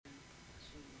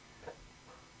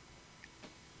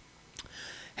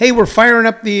Hey, we're firing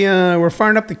up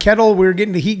the kettle. We're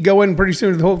getting the heat going. Pretty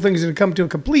soon, the whole thing is going to come to a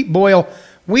complete boil.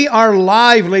 We are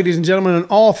live, ladies and gentlemen, on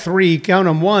all three, count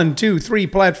them, 1, 2, 3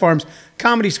 platforms: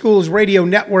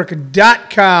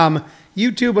 ComedySchoolsRadioNetwork.com,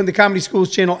 YouTube on the Comedy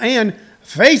Schools channel, and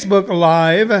Facebook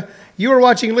Live. You are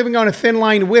watching Living on a Thin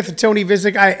Line with Tony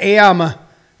Visick. I am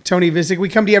Tony Visick. We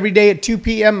come to you every day at 2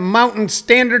 p.m. Mountain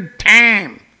Standard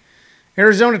Time,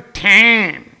 Arizona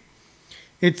time.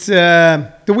 It's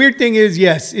the weird thing is,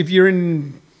 yes, if you're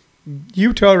in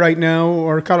Utah right now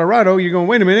or Colorado, you're going,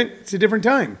 wait a minute, it's a different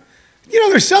time. You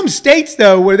know, there's some states,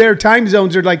 though, where their time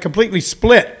zones are like completely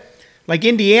split. Like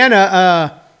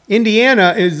Indiana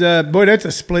is, boy, that's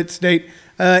a split state.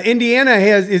 Indiana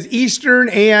is Eastern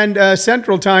and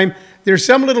Central time. There's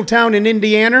some little town in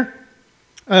Indiana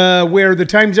where the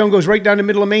time zone goes right down the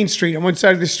middle of Main Street. On one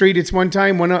side of the street, it's one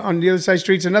time. On the other side of the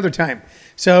street, it's another time.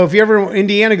 So if you're ever in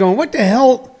Indiana going, what the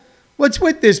hell? What's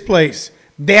with this place?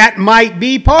 That might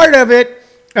be part of it.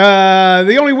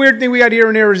 The only weird thing we got here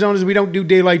in Arizona is we don't do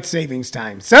daylight savings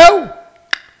time. So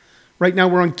right now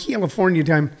we're on California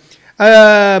time.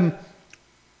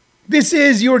 This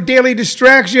is your daily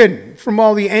distraction from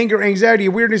all the anger, anxiety,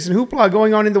 weirdness, and hoopla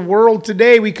going on in the world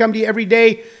today. We come to you every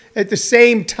day at the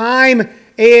same time,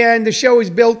 and the show is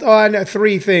built on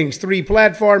three things, three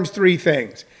platforms, three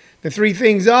things. The three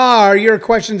things are your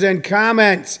questions and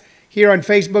comments here on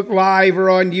Facebook Live or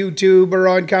on YouTube or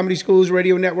on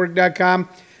ComedySchoolsRadioNetwork.com.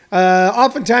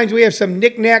 Oftentimes we have some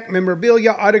knick-knack, memorabilia,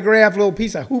 autograph, little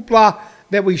piece of hoopla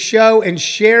that we show and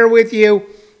share with you.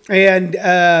 And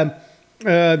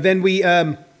then we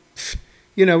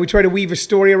try to weave a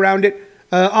story around it.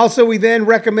 Also, we then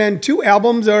recommend two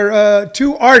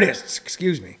artists,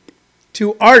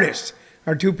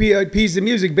 our two pieces of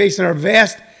music based on our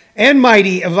vast and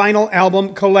mighty vinyl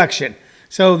album collection.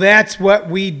 So that's what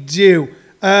we do.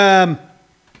 Haven't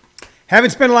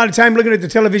spent a lot of time looking at the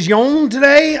television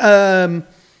today.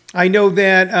 I know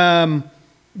that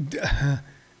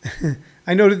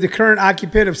the current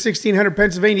occupant of 1600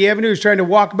 Pennsylvania Avenue is trying to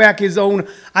walk back his own.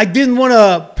 I didn't want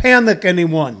to panic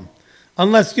anyone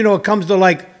unless, it comes to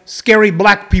like scary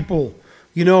black people,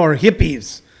 or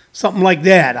hippies, something like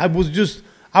that.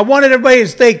 I wanted everybody to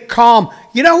stay calm.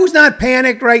 You know who's not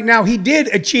panicked right now? He did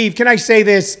achieve. Can I say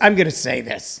this? I'm going to say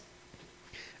this.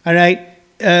 All right.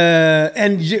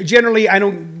 And generally,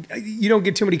 you don't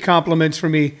get too many compliments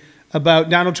from me about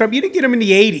Donald Trump. You didn't get him in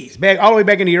the 80s, all the way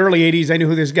back in the early 80s. I knew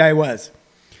who this guy was.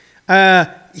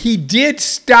 He did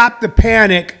stop the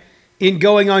panic in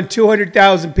going on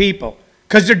 200,000 people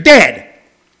because they're dead.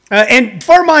 And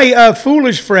for my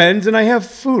foolish friends, and I have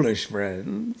foolish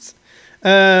friends,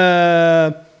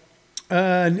 Nancy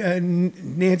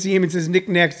Eamon says,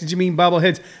 knickknacks, did you mean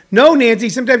bobbleheads? No, Nancy,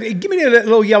 sometimes, give me that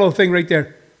little yellow thing right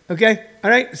there. Okay?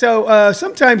 All right? So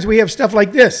sometimes we have stuff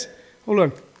like this. Hold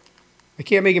on. I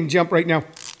can't make him jump right now.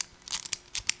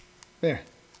 There.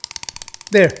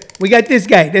 We got this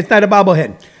guy. That's not a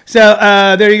bobblehead. So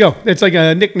there you go. That's like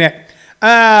a knickknack.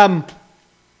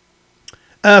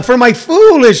 For my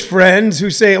foolish friends who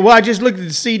say, well, I just looked at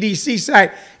the CDC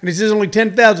site, and it says only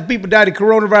 10,000 people died of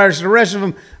coronavirus. The rest of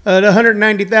them, the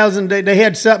 190,000, they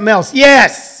had something else.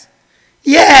 Yes.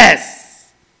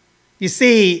 You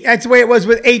see, that's the way it was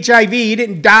with HIV. You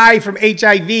didn't die from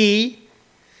HIV.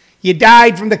 You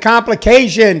died from the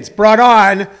complications brought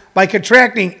on by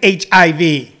contracting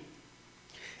HIV.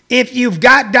 If you've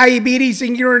got diabetes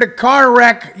and you're in a car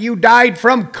wreck, you died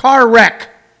from car wreck.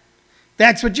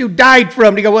 That's what you died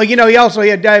from. You go, well, he also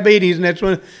had diabetes, and that's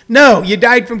what. No, you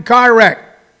died from car wreck.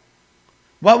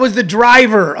 What was the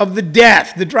driver of the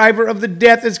death? The driver of the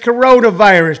death is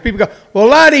coronavirus. People go, well, a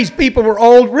lot of these people were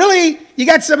old. Really? You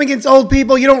got something against old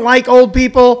people? You don't like old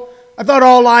people? I thought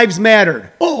all lives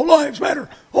mattered. All lives matter.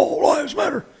 All lives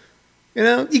matter.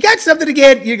 You got something to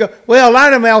get. You go, well, a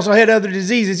lot of them also had other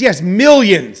diseases. Yes,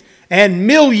 millions and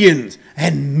millions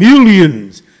and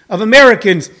millions of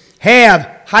Americans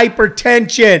have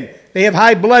hypertension. They have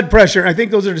high blood pressure. I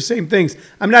think those are the same things.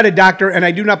 I'm not a doctor, and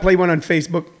I do not play one on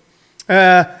Facebook.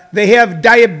 They have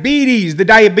diabetes, the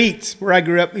diabetes, where I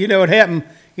grew up. You know what happened?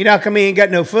 How come he ain't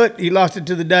got no foot? He lost it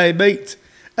to the diabetes.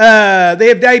 They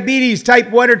have diabetes, type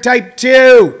 1 or type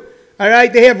 2. All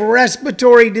right? They have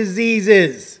respiratory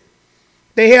diseases.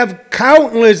 They have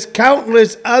countless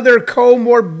other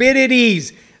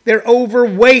comorbidities. They're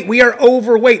overweight. We are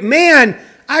overweight. Man,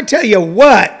 I tell you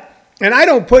what, and I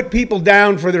don't put people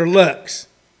down for their looks.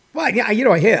 Well, yeah,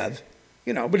 I have,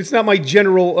 but it's not my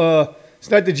general, it's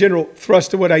not the general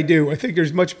thrust of what I do. I think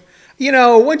there's much,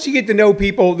 once you get to know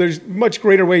people, there's much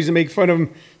greater ways to make fun of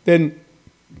them than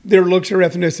their looks or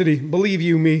ethnicity. Believe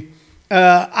you me.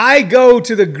 I go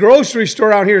to the grocery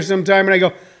store out here sometime and I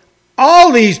go,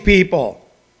 all these people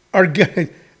are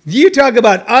good. You talk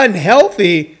about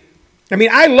unhealthy. I mean,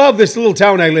 I love this little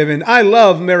town I live in. I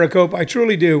love Maricopa. I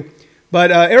truly do.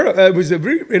 But it was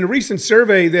in a recent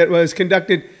survey that was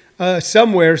conducted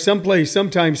somewhere, someplace,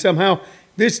 sometime, somehow.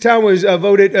 This town was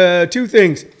voted two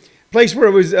things. Place where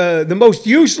it was the most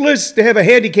useless to have a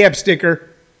handicap sticker.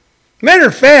 Matter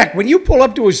of fact, when you pull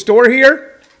up to a store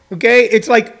here, okay, it's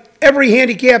like every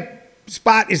handicap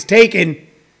spot is taken,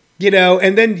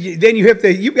 and then you have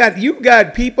to, you've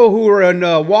got people who are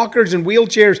on walkers and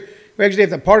wheelchairs who actually have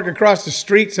to park across the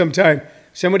street sometime.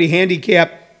 Somebody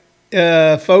handicapped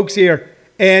folks here.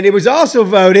 And it was also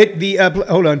voted,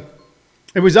 hold on.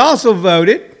 It was also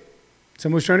voted,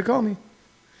 someone was trying to call me. It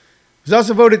was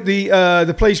also voted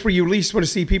the place where you least want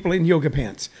to see people in yoga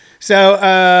pants. So,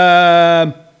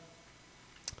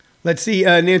 let's see.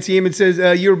 Nancy Amon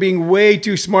says, you're being way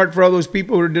too smart for all those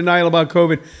people who are in denial about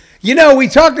COVID. We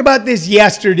talked about this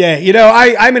yesterday.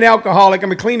 I'm an alcoholic.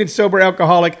 I'm a clean and sober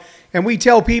alcoholic. And we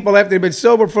tell people after they've been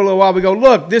sober for a little while, we go,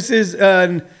 look, this is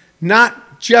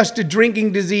not just a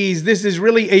drinking disease. This is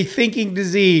really a thinking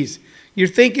disease. Your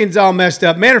thinking's all messed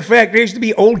up. Matter of fact, there used to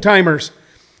be old timers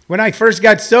when I first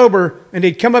got sober, and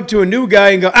they'd come up to a new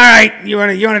guy and go, all right, you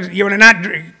want to not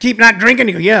keep not drinking?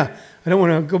 You go, yeah, I don't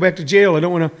want to go back to jail. I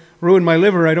don't want to ruin my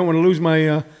liver. I don't want to lose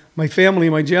my family,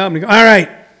 my job. And they go, all right.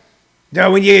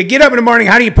 Now, when you get up in the morning,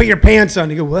 how do you put your pants on?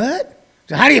 They go, what?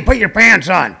 So how do you put your pants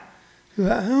on?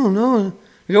 I don't know.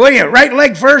 You go, what are you, right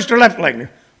leg first or left leg?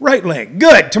 Right leg.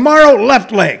 Good. Tomorrow,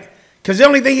 left leg. Because the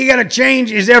only thing you got to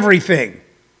change is everything.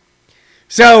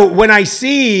 So when I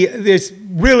see this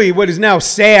really what is now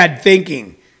sad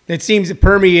thinking that seems to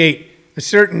permeate a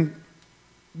certain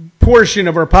portion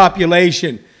of our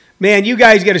population, man, you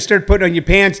guys got to start putting on your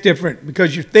pants different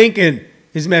because your thinking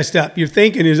is messed up. Your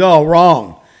thinking is all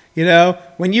wrong.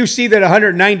 When you see that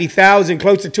 190,000,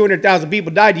 close to 200,000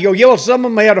 people died, you go, some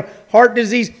of them had heart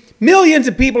disease. Millions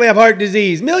of people have heart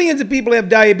disease. Millions of people have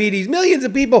diabetes. Millions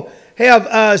of people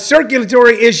have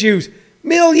circulatory issues.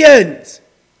 Millions.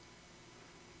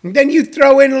 And then you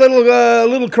throw in a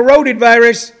little corroded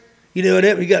virus.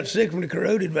 We got sick from the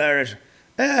corroded virus.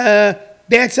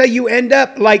 That's how you end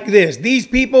up like this. These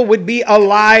people would be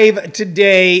alive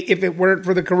today if it weren't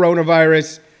for the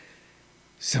coronavirus.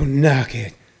 So knock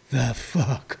it the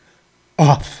fuck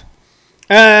off.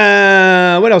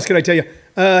 What else can I tell you?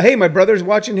 Hey, my brother's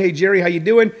watching. Hey, Jerry, how you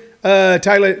doing?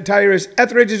 Tyrus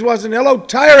Etheridge is watching. Hello,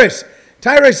 Tyrus.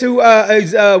 Tyrus, who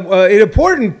is an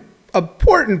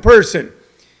important person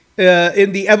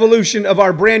in the evolution of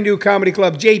our brand new comedy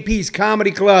club, JP's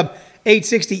Comedy Club,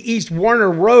 860 East Warner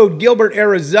Road, Gilbert,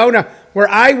 Arizona, where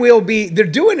I will be. They're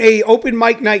doing a open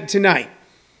mic night tonight.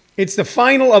 It's the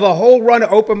final of a whole run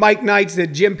of open mic nights that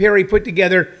Jim Perry put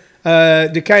together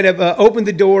to kind of open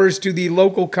the doors to the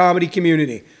local comedy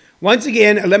community. Once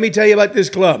again, let me tell you about this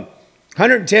club.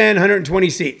 110, 120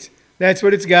 seats. That's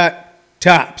what it's got,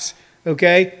 tops.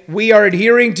 Okay? We are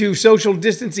adhering to social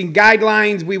distancing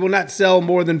guidelines. We will not sell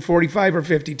more than 45 or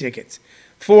 50 tickets.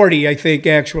 40, I think,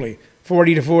 actually.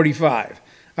 40 to 45.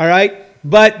 All right?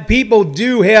 But people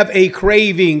do have a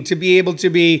craving to be able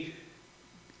to be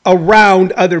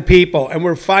around other people. And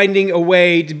we're finding a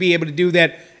way to be able to do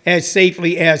that as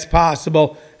safely as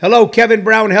possible. Hello, Kevin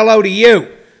Brown. Hello to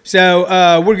you. So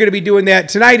we're going to be doing that.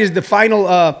 Tonight is the final.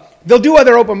 They'll do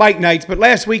other open mic nights, but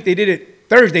last week they did it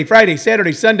Thursday, Friday,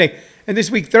 Saturday, Sunday, and this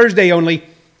week Thursday only.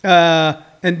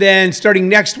 And then starting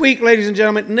next week, ladies and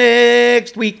gentlemen,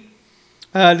 next week,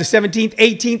 the 17th,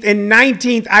 18th, and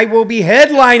 19th, I will be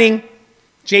headlining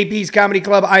JP's Comedy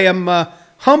Club. I am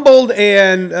humbled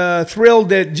and thrilled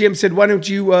that Jim said, why don't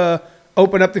you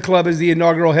open up the club as the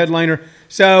inaugural headliner.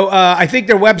 So I think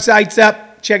their website's up.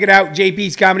 Check it out,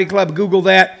 JP's Comedy Club. Google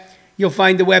that. You'll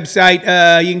find the website.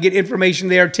 You can get information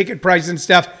there, ticket price and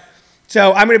stuff.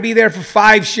 So I'm going to be there for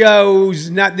 5 shows,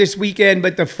 not this weekend,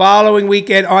 but the following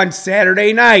weekend on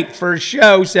Saturday night. First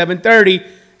show, 7:30.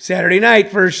 Saturday night,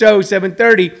 first show,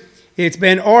 7:30. It's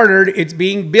been ordered. It's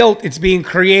being built. It's being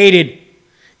created.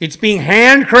 It's being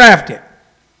handcrafted.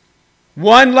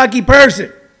 One lucky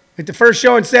person at the first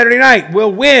show on Saturday night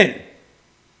will win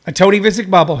a Tony Visick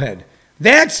bobblehead.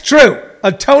 That's true.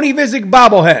 A Tony Visick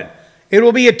bobblehead. It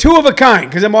will be a 2 of a kind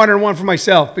because I'm ordering one for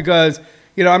myself because,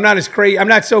 I'm not as crazy. I'm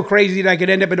not so crazy that I could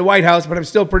end up in the White House, but I'm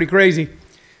still pretty crazy.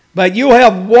 But you'll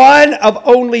have one of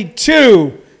only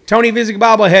 2 Tony Visick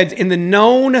bobbleheads in the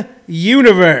known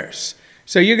universe.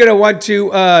 So you're gonna want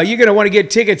to get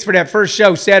tickets for that first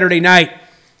show Saturday night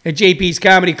at JP's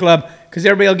Comedy Club because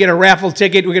everybody will get a raffle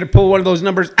ticket. We're gonna pull one of those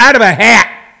numbers out of a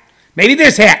hat. Maybe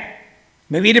this hat.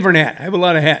 Maybe a different hat. I have a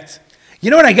lot of hats. You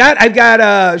know what I got? I've got,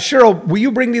 Cheryl, will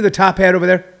you bring me the top hat over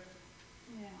there?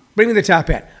 Yeah. Bring me the top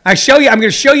hat. I'm going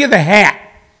to show you the hat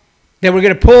that we're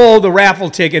going to pull the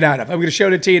raffle ticket out of. I'm going to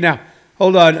show it to you now.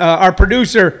 Hold on. Our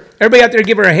producer, everybody out there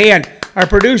give her a hand. Our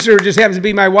producer just happens to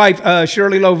be my wife,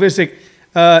 Shirley Lovisic,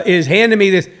 is handing me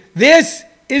this. This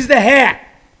is the hat.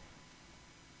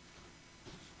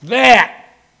 That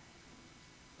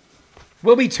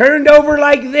will be turned over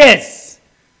like this.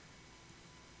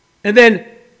 And then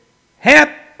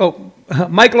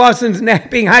Mike Lawson's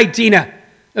napping. Hi, Tina.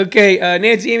 Okay,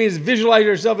 Nancy Amy has visualized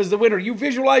herself as the winner. You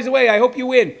visualize away. I hope you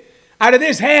win. Out of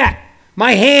this hat,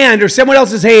 my hand or someone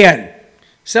else's hand.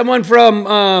 Someone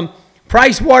from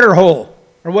Price Waterhole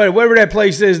or whatever that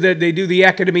place is that they do the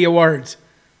Academy Awards.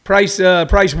 Price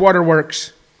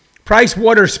Waterworks. Price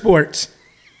Water Sports.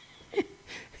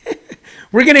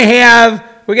 We're gonna have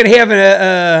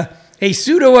a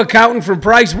pseudo accountant from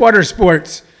Price Water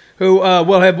Sports who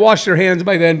will have washed their hands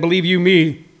by then, believe you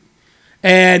me.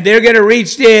 And they're going to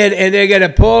reach in and they're going to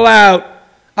pull out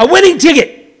a winning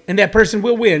ticket. And that person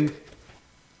will win.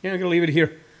 Yeah, I'm going to leave it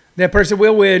here. That person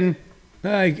will win.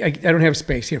 I don't have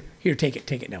space. Here, take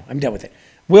it now. I'm done with it.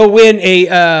 Will win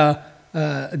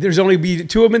there's only be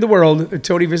two of them in the world, a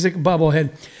Tony Visick bobblehead.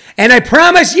 And I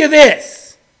promise you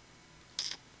this.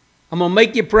 I'm going to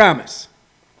make you a promise.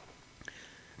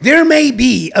 There may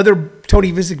be other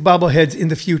Tony Visick bobbleheads in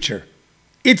the future.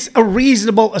 It's a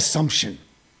reasonable assumption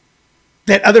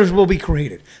that others will be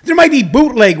created. There might be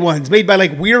bootleg ones made by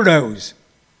like weirdos.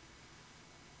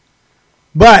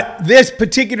 But this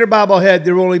particular bobblehead,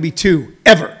 there will only be two.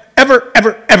 Ever.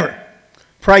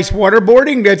 Price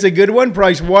Waterboarding, that's a good one.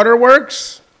 Price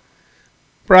Waterworks.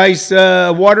 Price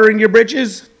Water in Your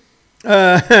Britches.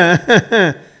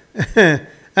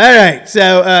 All right,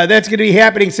 so that's going to be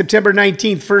happening September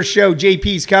 19th, first show,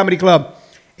 JP's Comedy Club,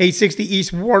 860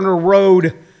 East Warner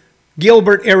Road,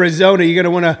 Gilbert, Arizona. You're going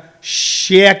to want to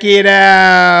check it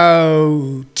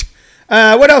out.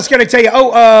 What else can I tell you?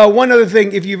 One other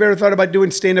thing, if you've ever thought about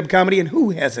doing stand-up comedy, and who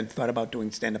hasn't thought about doing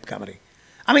stand-up comedy?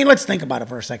 I mean, let's think about it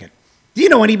for a second. Do you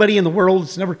know anybody in the world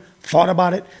that's never thought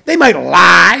about it? They might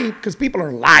lie, because people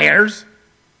are liars.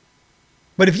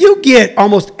 But if you get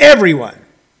almost everyone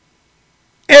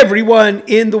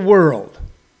in the world,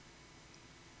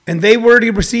 and they were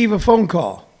to receive a phone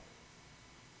call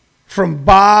from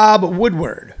Bob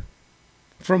Woodward.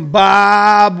 Hold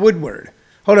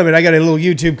on a minute, I got a little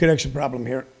YouTube connection problem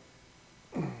here.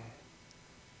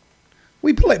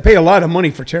 We pay a lot of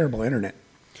money for terrible internet.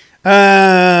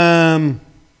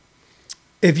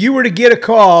 If you were to get a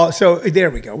call, so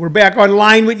there we go. We're back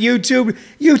online with YouTube.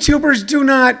 YouTubers, do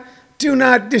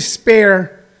not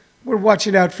despair. We're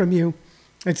watching out from you.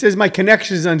 It says my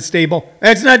connection is unstable.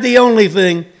 That's not the only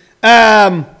thing.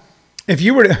 If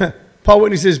you were to, Paul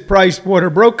Whitney says Price Water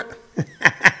broke.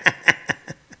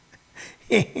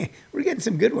 We're getting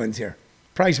some good ones here.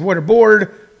 Price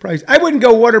Waterboard. I wouldn't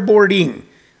go waterboarding.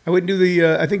 I wouldn't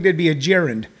do I think that'd be a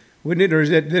gerund, wouldn't it? Or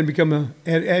does that then become an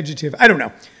adjective? I don't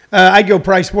know. I'd go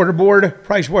Price Waterboard,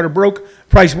 Price Water broke,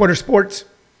 Price Water Sports,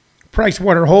 Price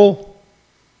Water Hole,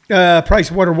 Price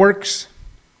Water Works.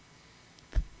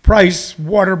 Price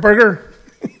Waterburger.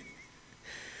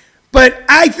 But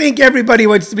I think everybody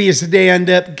wants to be a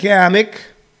stand-up comic.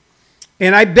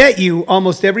 And I bet you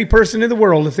almost every person in the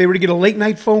world, if they were to get a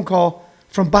late-night phone call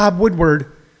from Bob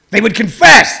Woodward, they would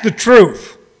confess the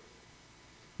truth.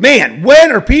 Man,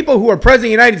 when are people who are president of the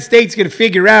United States going to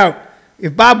figure out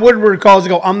if Bob Woodward calls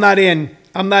and go, I'm not in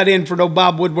for no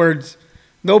Bob Woodwards.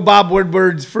 No Bob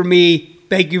Woodwards for me.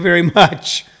 Thank you very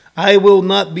much. I will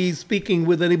not be speaking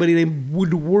with anybody named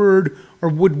Woodward or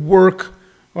Woodwork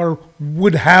or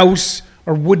Woodhouse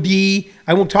or Woody.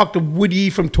 I won't talk to Woody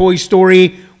from Toy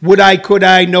Story. Would I, could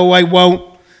I? No, I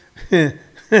won't.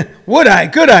 Would I,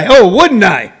 could I? Oh, wouldn't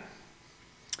I?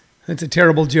 That's a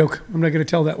terrible joke. I'm not going to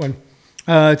tell that one.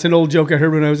 It's an old joke I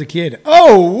heard when I was a kid.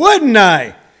 Oh, wouldn't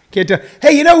I? Can't tell.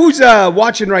 Hey, you know who's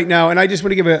watching right now? And I just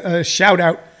want to give a shout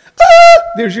out.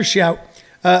 There's your shout.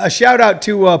 A shout out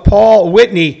to Paul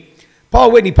Whitney.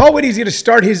 Paul Whitney's going to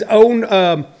start his own.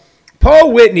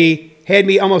 Paul Whitney had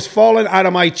me almost falling out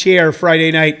of my chair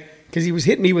Friday night because he was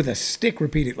hitting me with a stick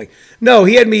repeatedly. No,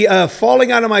 he had me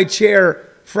falling out of my chair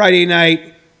Friday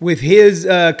night with his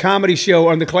comedy show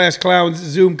on the Class Clowns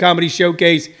Zoom Comedy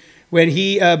Showcase when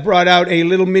he brought out a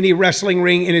little mini wrestling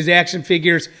ring in his action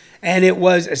figures, and it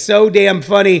was so damn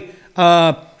funny.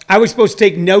 I was supposed to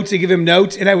take notes and give him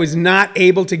notes, and I was not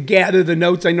able to gather the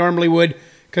notes I normally would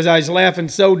because I was laughing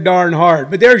so darn hard.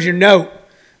 But there's your note.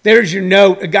 There's your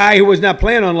note. A guy who was not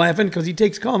planning on laughing because he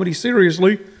takes comedy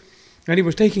seriously, and he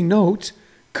was taking notes,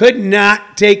 could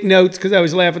not take notes because I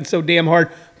was laughing so damn hard.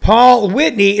 Paul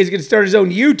Whitney is going to start his own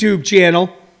YouTube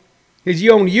channel, his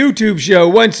own YouTube show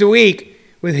once a week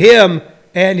with him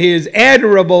and his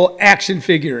admirable action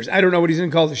figures. I don't know what he's going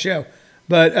to call the show,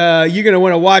 but you're going to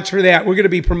want to watch for that. We're going to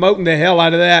be promoting the hell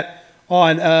out of that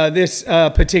on this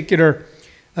particular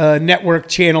network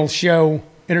channel show,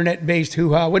 internet-based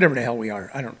hoo-ha, whatever the hell we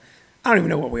are. I don't even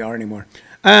know what we are anymore.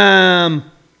 One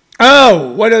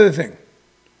other thing.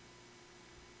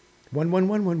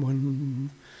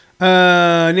 One.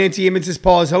 Nancy Emmons says,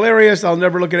 Paul is hilarious. I'll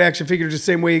never look at action figures the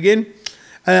same way again.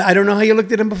 I don't know how you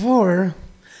looked at them before.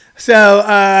 So,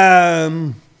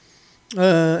 and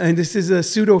this is a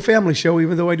pseudo family show,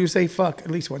 even though I do say fuck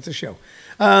at least once a show.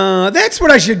 That's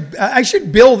what I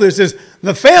should bill this as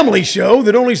the family show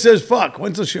that only says fuck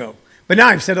once a show. But now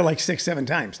I've said it like 6-7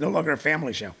 times. No longer a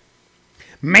family show.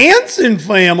 Manson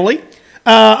family.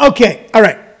 Okay. All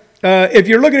right. If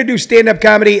you're looking to do stand-up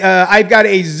comedy, I've got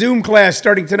a Zoom class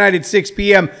starting tonight at 6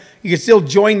 p.m. You can still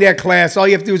join that class. All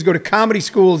you have to do is go to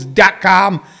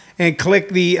comedyschools.com and click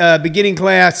the beginning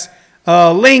class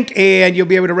link, and you'll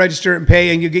be able to register and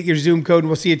pay, and you'll get your Zoom code, and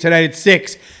we'll see you tonight at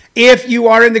 6. If you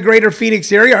are in the greater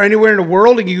Phoenix area or anywhere in the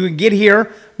world and you can get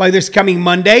here by this coming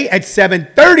Monday at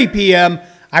 7:30 p.m.,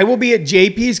 I will be at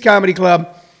JP's Comedy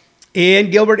Club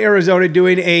in Gilbert, Arizona,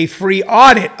 doing a free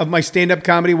audit of my stand-up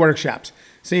comedy workshops.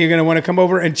 So you're going to want to come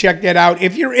over and check that out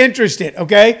if you're interested,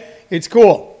 okay? It's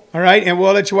cool, all right? And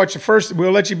we'll let you watch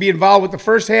we'll let you be involved with the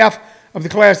first half of the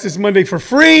class this Monday for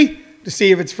free to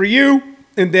see if it's for you.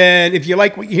 And then if you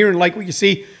like what you hear and like what you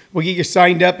see, we'll get you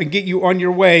signed up and get you on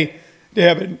your way to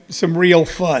having some real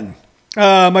fun.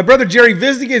 My brother Jerry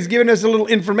Visnick is giving us a little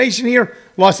information here.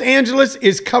 Los Angeles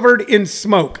is covered in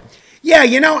smoke. Yeah,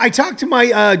 I talked to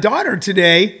my daughter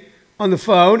today on the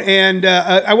phone, and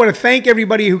I want to thank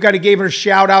everybody who kind of gave her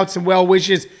shout-outs and well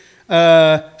wishes.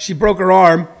 She broke her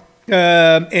arm,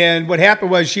 and what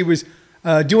happened was she was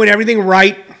doing everything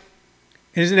right.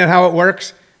 Isn't that how it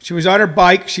works? She was on her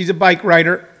bike. She's a bike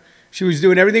rider. She was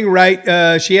doing everything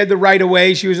right. She had the right of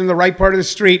way. She was in the right part of the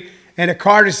street. And a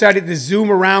car decided to zoom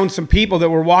around some people that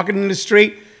were walking in the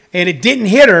street. And it didn't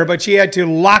hit her, but she had to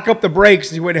lock up the brakes.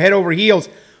 And she went head over heels,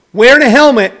 wearing a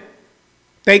helmet.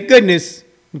 Thank goodness.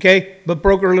 Okay? But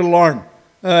broke her little arm.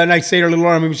 And I say her little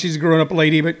arm. I mean, she's a grown-up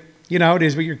lady, but you know how it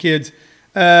is with your kids.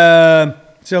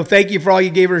 So thank you for all you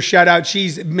gave her a shout-out.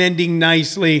 She's mending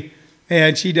nicely,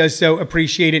 and she does so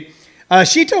appreciate it.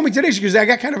 She told me today, she goes, I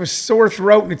got kind of a sore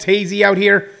throat, and it's hazy out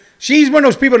here. She's one of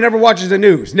those people that never watches the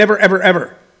news. Never, ever,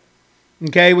 ever.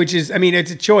 Okay, which is,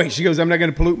 it's a choice. She goes, I'm not going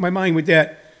to pollute my mind with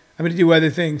that. I'm going to do other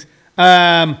things.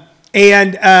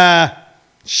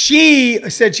 She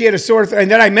said she had a sore throat.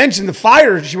 And then I mentioned the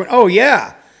fire. She went, oh,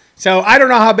 yeah. So I don't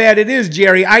know how bad it is,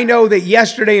 Jerry. I know that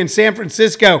yesterday in San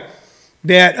Francisco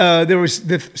that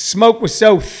the smoke was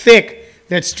so thick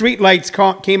that street lights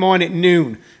came on at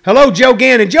noon. Hello, Joe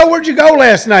Gannon. Joe, where'd you go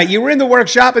last night? You were in the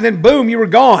workshop, and then boom, you were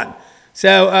gone.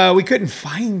 So we couldn't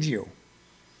find you.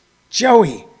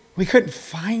 Joey, we couldn't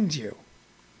find you.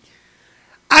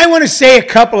 I want to say a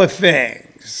couple of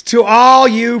things to all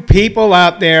you people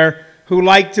out there who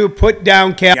like to put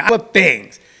down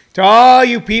to all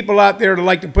you people out there who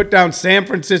like to put down San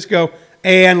Francisco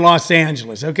and Los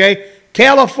Angeles, okay?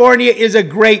 California is a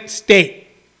great state.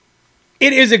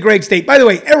 It is a great state. By the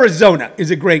way, Arizona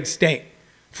is a great state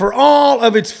for all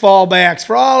of its fallbacks,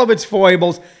 for all of its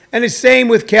foibles, and the same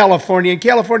with California. And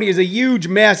California is a huge,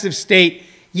 massive state.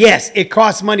 Yes, it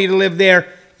costs money to live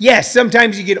there. Yes,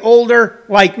 sometimes you get older,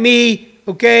 like me,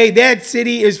 okay? That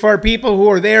city is for people who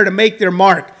are there to make their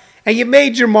mark. And you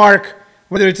made your mark,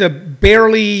 whether it's a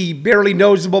barely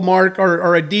noticeable mark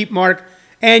or a deep mark,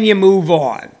 and you move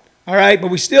on. All right?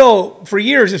 But we still, for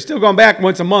years, have still gone back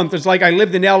once a month. It's like I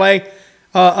lived in L.A.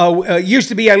 Used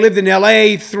to be I lived in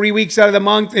L.A. 3 weeks out of the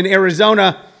month, in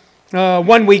Arizona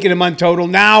 1 week in a month total.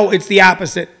 Now it's the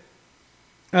opposite.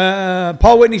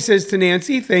 Paul Whitney says to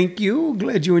Nancy, thank you.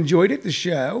 Glad you enjoyed it, the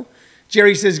show.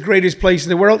 Jerry says, greatest place in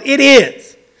the world. It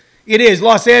is. It is.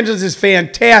 Los Angeles is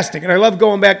fantastic. And I love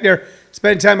going back there,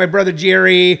 spending time with my brother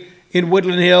Jerry in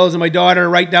Woodland Hills and my daughter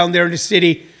right down there in the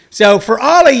city. So for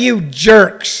all of you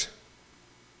jerks,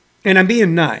 and I'm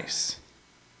being nice,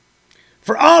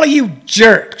 for all of you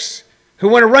jerks who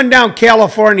want to run down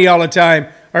California all the time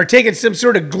or taking some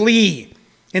sort of glee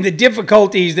in the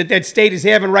difficulties that state is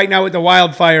having right now with the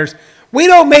wildfires, we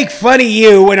don't make fun of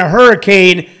you when a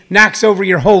hurricane knocks over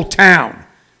your whole town.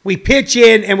 We pitch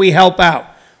in and we help out.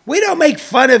 We don't make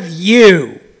fun of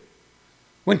you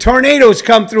when tornadoes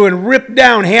come through and rip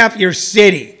down half your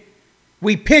city.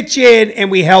 We pitch in and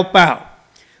we help out.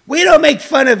 We don't make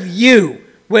fun of you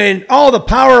when all the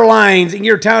power lines in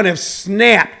your town have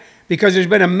snapped because there's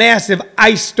been a massive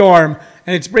ice storm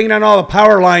and it's bringing on all the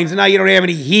power lines and now you don't have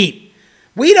any heat.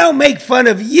 We don't make fun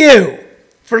of you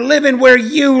for living where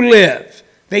you live,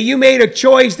 that you made a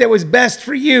choice that was best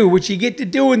for you, which you get to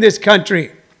do in this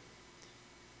country,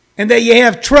 and that you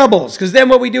have troubles, because then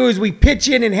what we do is we pitch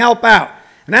in and help out.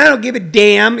 And I don't give a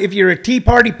damn if you're a Tea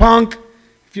Party punk,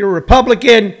 if you're a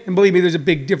Republican, and believe me, there's a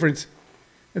big difference,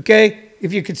 okay?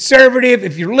 If you're conservative,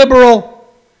 if you're liberal,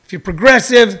 if you're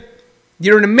progressive,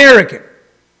 you're an American.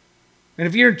 And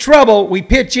if you're in trouble, we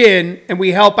pitch in and we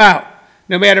help out,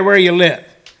 no matter where you live.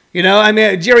 You know, I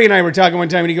mean, Jerry and I were talking one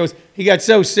time, and he goes, he got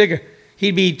so sick of,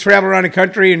 he'd be traveling around the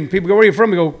country, and people go, where are you from?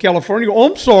 He go, California. He go,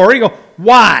 oh, I'm sorry. He go,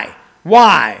 why?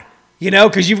 Why? You know,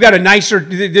 because you've got a nicer,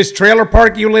 this trailer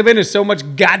park you live in is so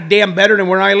much goddamn better than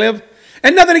where I live.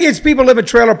 And nothing against people who live in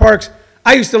trailer parks.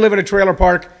 I used to live in a trailer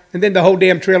park, and then the whole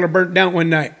damn trailer burnt down one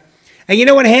night. And you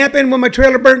know what happened when my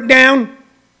trailer burnt down?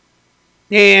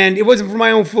 And it wasn't for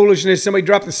my own foolishness. Somebody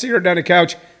dropped the cigarette down the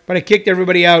couch, but I kicked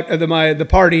everybody out of the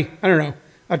party. I don't know.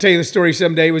 I'll tell you the story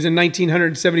someday. It was in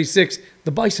 1976,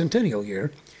 the bicentennial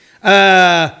year.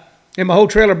 And my whole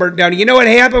trailer burnt down. You know what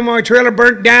happened when my trailer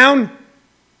burnt down?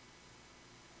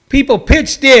 People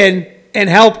pitched in and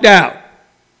helped out.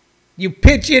 You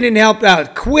pitch in and help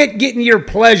out. Quit getting your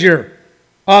pleasure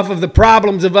off of the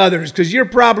problems of others, because your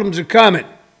problems are coming.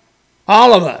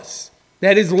 All of us.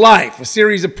 That is life, a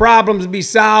series of problems to be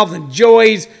solved and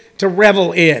joys to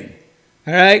revel in.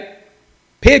 All right?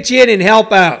 Pitch in and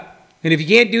help out. And if you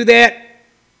can't do that,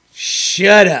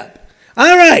 shut up.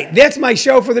 All right, that's my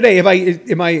show for the day.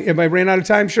 Am I ran out of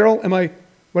time, Cheryl?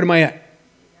 What am I at?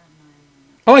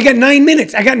 Oh, I got 9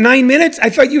 minutes. I got 9 minutes?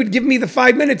 I thought you would give me the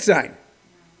 5-minute sign.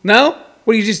 No?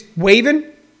 What, are you just waving?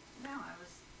 No,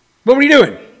 What were you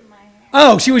doing? braiding my hair.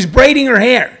 Oh, she was braiding her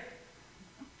hair.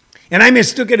 And I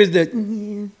mistook it as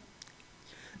the...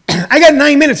 I got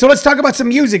 9 minutes, so let's talk about some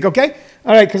music, okay?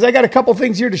 All right, because I got a couple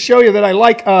things here to show you that I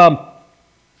like.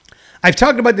 I've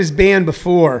talked about this band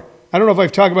before. I don't know if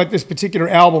I've talked about this particular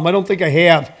album. I don't think I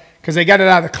have, because I got it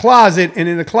out of the closet, and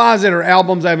in the closet are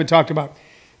albums I haven't talked about.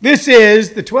 This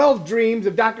is the 12 Dreams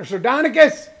of Dr.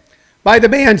 Sardonicus by the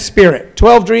band Spirit.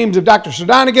 12 Dreams of Dr.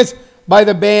 Sardonicus by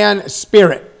the band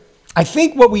Spirit. I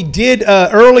think what we did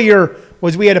earlier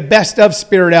was we had a Best of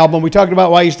Spirit album. We talked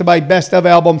about why I used to buy Best of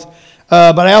albums,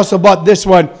 but I also bought this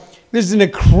one. This is an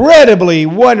incredibly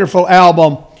wonderful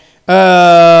album.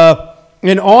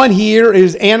 And on here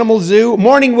is Animal Zoo,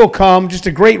 Morning Will Come, just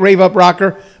a great rave-up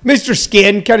rocker. Mr.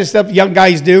 Skin, kind of stuff young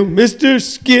guys do. Mr.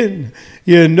 Skin,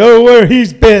 you know where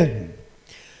he's been.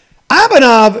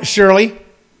 Abhinav, Shirley,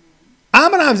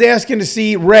 Abhinav's asking to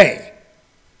see Ray.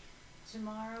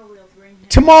 Tomorrow we'll bring him.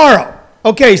 Tomorrow.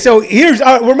 Okay, so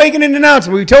we're making an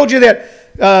announcement. We told you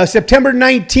that September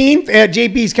 19th at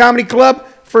JP's Comedy Club,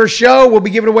 first show, we'll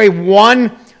be giving away one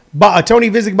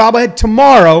Tony Visick bobblehead.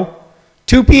 Tomorrow,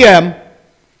 2 p.m.,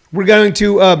 we're going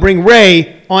to bring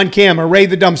Ray on camera, Ray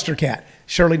the Dumpster Cat.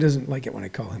 Shirley doesn't like it when I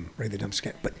call him Ray the Dumpster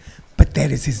Cat, but that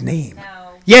is his name. No.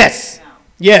 Yes. No.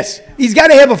 Yes. No. He's got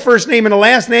to have a first name and a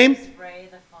last name. It's Ray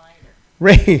the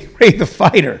Fighter. Ray the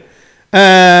Fighter.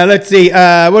 Let's see.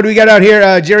 What do we got out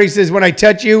here? Jerry says, When I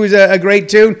Touch You is a great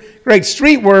tune. Great.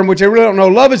 Street Worm, which I really don't know.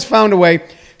 Love Has Found a Way.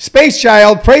 Space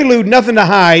Child, Prelude, Nothing to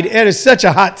Hide. It is such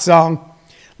a hot song.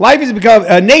 Life Has Become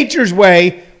Nature's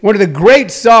Way, one of the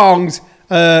great songs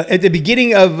at the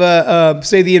beginning of,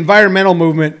 say, the environmental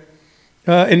movement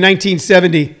in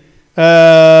 1970.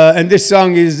 And this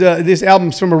song is, this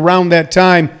album's from around that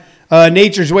time.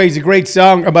 Nature's Way is a great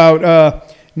song about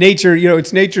nature. You know,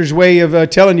 it's nature's way of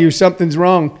telling you something's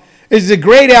wrong. This is a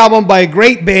great album by a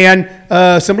great band.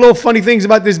 Some little funny things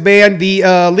about this band. The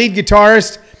lead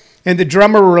guitarist and the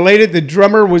drummer were related. The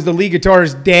drummer was the lead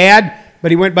guitarist's dad,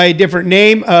 but he went by a different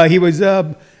name. He was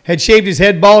had shaved his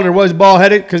head bald, or was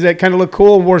bald-headed, because that kind of looked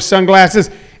cool, and wore sunglasses.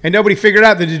 And nobody figured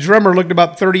out that the drummer looked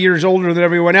about 30 years older than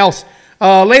everyone else.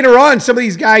 Later on, some of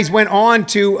these guys went on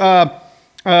to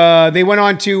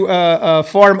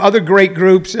form other great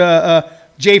groups.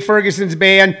 Jay Ferguson's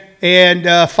band and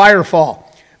Firefall.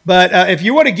 But if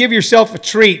you want to give yourself a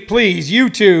treat, please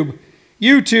YouTube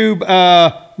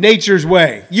Nature's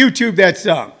Way. YouTube that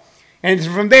song. And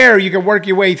from there, you can work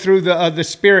your way through the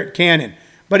Spirit canon.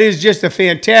 But it is just a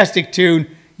fantastic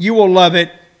tune. You will love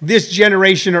it, this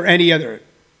generation or any other.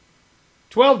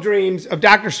 12 Dreams of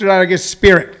Dr. Sardonicus,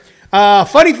 Spirit.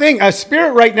 Funny thing,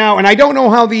 Spirit right now, and I don't know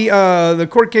how the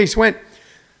court case went.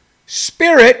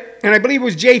 Spirit, and I believe it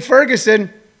was Jay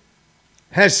Ferguson,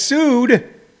 has sued,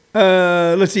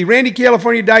 Randy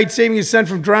California died saving his son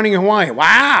from drowning in Hawaii.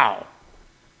 Wow.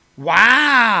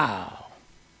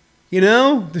 You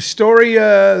know, the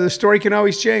story can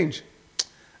always change.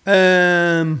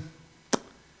 One,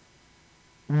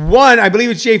 I believe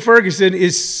it's Jay Ferguson,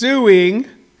 is suing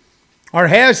or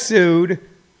has sued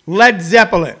Led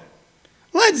Zeppelin.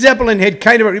 Led Zeppelin had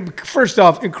kind of, first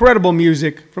off, incredible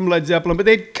music from Led Zeppelin, but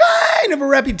they had kind of a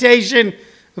reputation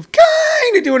of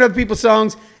kind of doing other people's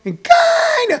songs and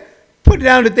kind of put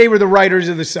down that they were the writers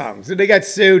of the songs. And they got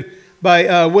sued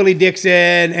by Willie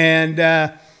Dixon and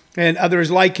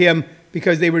others like him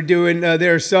because they were doing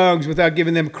their songs without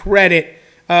giving them credit.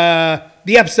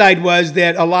 The upside was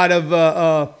that a lot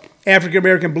of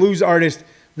African-American blues artists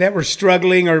that were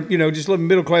struggling or, just living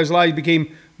middle-class lives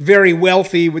became very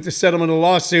wealthy with the settlement of the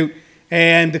lawsuit.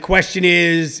 And the question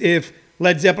is, if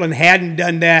Led Zeppelin hadn't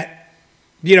done that,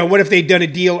 what if they'd done a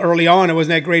deal early on? It wasn't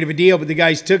that great of a deal, but the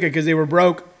guys took it because they were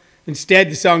broke. Instead,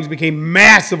 the songs became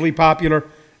massively popular,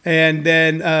 and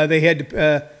then they had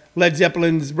to, Led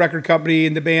Zeppelin's record company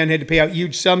and the band had to pay out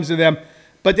huge sums to them.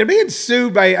 But they're being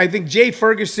sued by, I think, Jay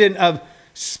Ferguson of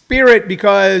Spirit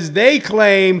because they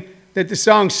claim that the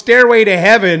song Stairway to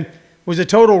Heaven was a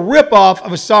total ripoff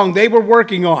of a song they were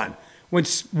working on.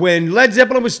 When Led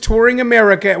Zeppelin was touring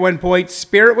America at one point,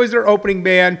 Spirit was their opening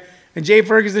band, and Jay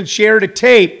Ferguson shared a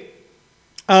tape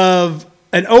of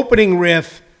an opening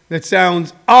riff that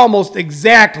sounds almost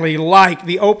exactly like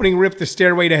the opening riff to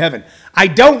Stairway to Heaven. I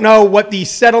don't know what the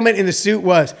settlement in the suit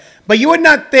was, but you would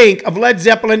not think of Led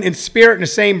Zeppelin and Spirit in the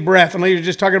same breath unless you're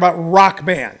just talking about rock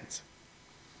bands.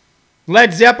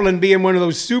 Led Zeppelin being one of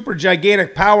those super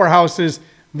gigantic powerhouses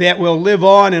that will live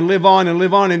on and live on and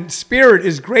live on, and Spirit,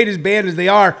 as great as band as they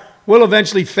are, will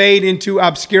eventually fade into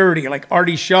obscurity, like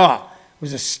Artie Shaw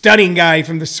was a stunning guy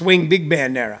from the swing big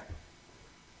band era.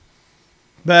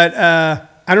 But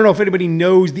I don't know if anybody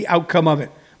knows the outcome of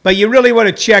it, but you really want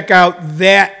to check out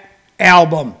that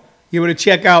album. You want to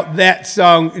check out that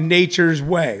song, Nature's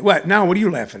Way. What? Now, what are you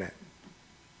laughing at?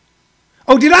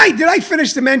 Oh, did I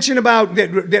finish the mention about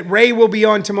that Ray will be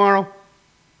on tomorrow?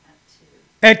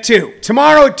 At 2.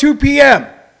 Tomorrow at 2 p.m.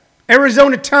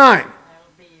 Arizona time. That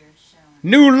will be your show.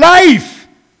 New life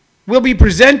will be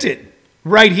presented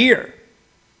right here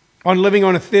on Living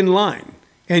on a Thin Line.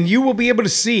 And you will be able to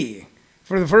see,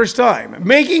 for the first time,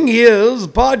 making his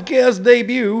podcast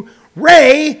debut,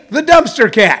 Ray the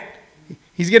Dumpster Cat.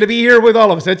 He's going to be here with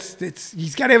all of us.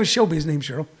 He's got to have a showbiz name,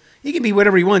 Cheryl. He can be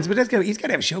whatever he wants, but he's got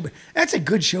to have a showbiz. That's a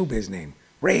good showbiz name.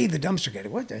 Ray the Dumpster Cat.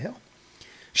 What the hell?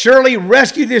 Shirley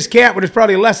rescued this cat when it's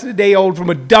probably less than a day old from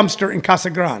a dumpster in Casa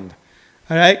Grande.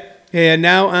 All right? And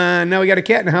now we got a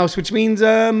cat in the house, which means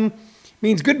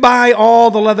goodbye all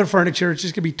the leather furniture. It's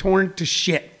just going to be torn to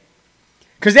shit.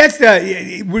 Because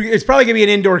it's probably going to be an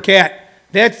indoor cat.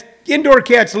 Indoor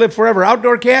cats live forever.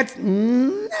 Outdoor cats,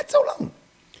 not so long.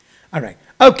 All right.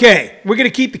 Okay. We're going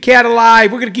to keep the cat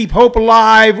alive. We're going to keep hope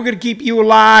alive. We're going to keep you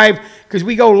alive because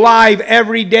we go live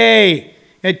every day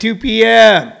at 2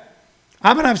 p.m.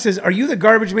 Abhinav says, are you the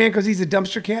garbage man because he's a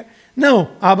dumpster cat?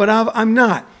 No, Abhinav, I'm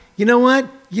not. You know what?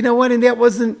 And that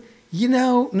wasn't,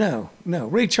 no.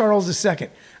 Ray Charles II.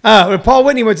 Paul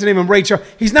Whitney wants to name him Ray Charles.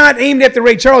 He's not named after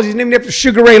Ray Charles. He's named after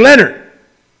Sugar Ray Leonard.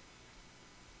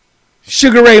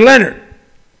 Sugar Ray Leonard,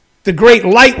 the great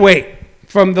lightweight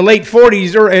from the late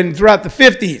 40s and throughout the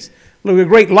 50s. The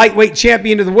great lightweight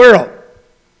champion of the world.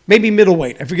 Maybe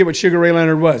middleweight. I forget what Sugar Ray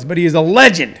Leonard was. But he is a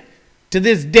legend to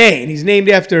this day. And he's named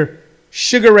after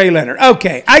Sugar Ray Leonard.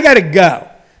 Okay, I got to go.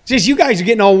 Just you guys are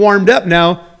getting all warmed up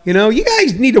now. You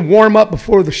guys need to warm up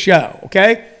before the show,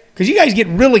 okay? Because you guys get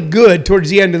really good towards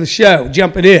the end of the show,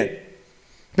 jumping in.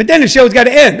 But then the show's got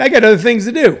to end. I got other things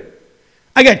to do.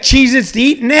 I got Cheez-Its to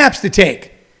eat and naps to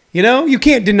take. You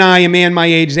can't deny a man my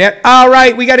age that. All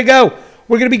right, we got to go.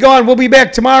 We're going to be gone. We'll be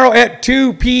back tomorrow at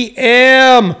 2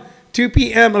 p.m. 2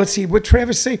 p.m. Let's see, what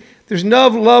Travis say? There's no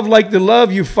love like the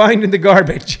love you find in the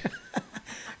garbage.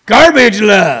 Garbage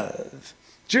love.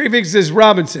 Jerry Vick says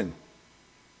Robinson.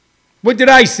 What did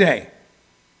I say?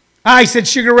 I said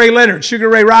Sugar Ray Leonard, Sugar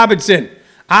Ray Robinson.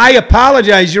 I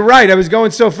apologize. You're right. I was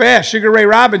going so fast. Sugar Ray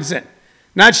Robinson,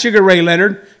 not Sugar Ray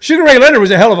Leonard. Sugar Ray Leonard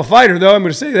was a hell of a fighter, though. I'm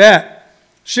going to say that.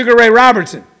 Sugar Ray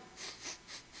Robertson,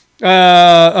 who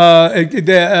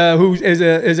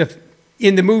is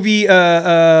in the movie.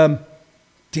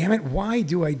 Damn it! Why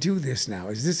do I do this now?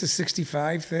 Is this a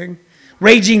 65 thing?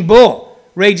 Raging Bull.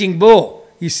 Raging Bull.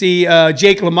 You see,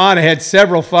 Jake LaMotta had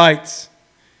several fights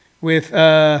with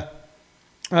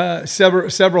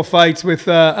several fights with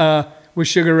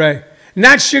Sugar Ray.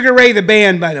 Not Sugar Ray the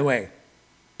band, by the way.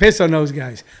 Piss on those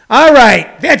guys. All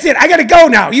right, that's it. I got to go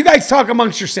now. You guys talk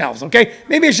amongst yourselves, okay?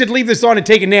 Maybe I should leave this on and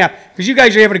take a nap because you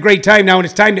guys are having a great time now and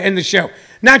it's time to end the show.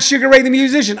 Not Sugar Ray the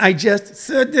musician. I just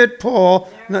said that,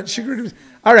 Paul. Not Sugar Ray.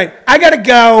 All right, I got to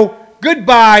go.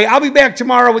 goodbye. I'll be back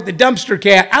tomorrow with the dumpster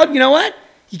cat. You know what?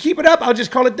 You keep it up, I'll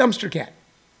just call it dumpster cat.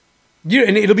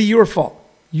 And it'll be your fault.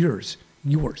 Yours,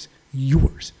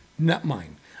 not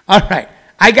mine. All right,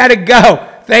 I got to go.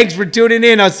 Thanks for tuning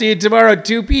in. I'll see you tomorrow at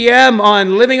 2 p.m.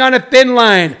 on Living on a Thin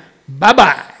Line.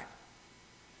 Bye-bye.